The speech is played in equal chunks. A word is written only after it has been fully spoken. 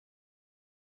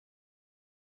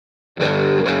His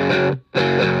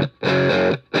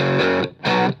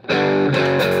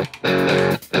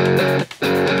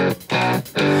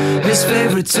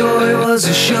favorite toy was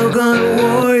a Shogun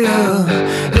warrior.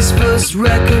 His first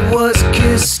record was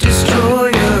Kiss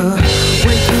Destroyer.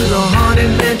 Went through the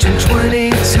Haunted Mansion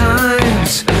 20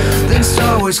 times. Then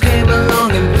Star Wars came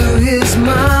along and blew his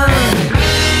mind.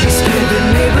 He scared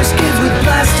the neighbors' kids with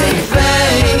plastic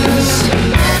fangs.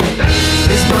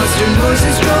 His monster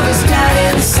noises drove his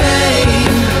dad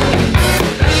insane.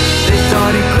 They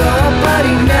thought he'd grow up, but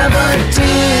he never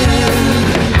did.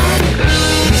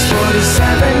 He's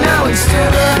 47 now and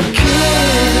still a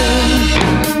kid.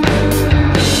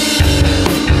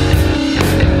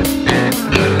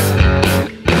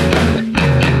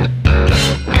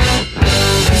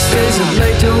 He stays up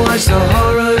late to watch the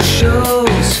horror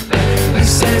shows. He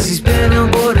says he's been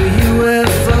on board a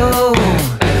u.f.o.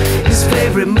 His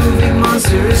favorite movie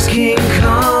monster is King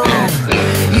Kong.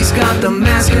 He's got the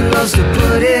mask and loves to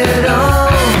put it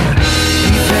on.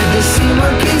 He fed the sea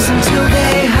monkeys until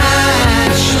they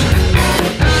hatched.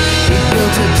 He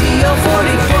built a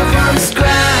DO-44 from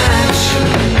scratch.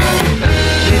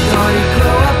 They thought he'd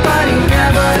grow up, but he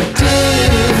never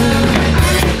did.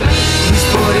 He's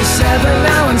 47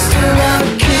 now and still a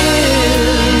kid.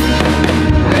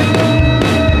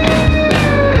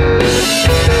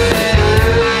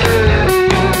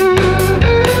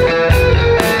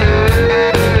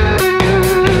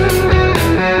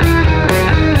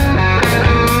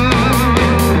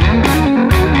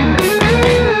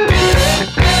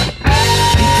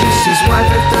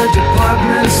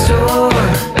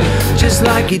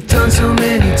 Like he'd done so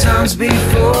many times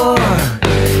before.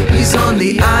 He's on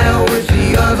the aisle with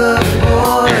the other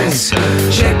boys,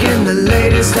 checking the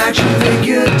latest action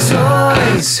figure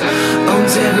toys.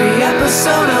 Owns every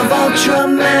episode of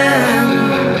Ultraman.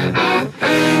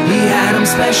 He had him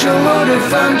special ordered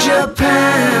from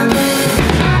Japan.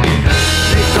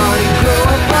 They thought he'd grow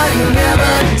up, but he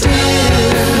never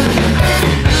did.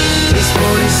 He's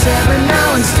 47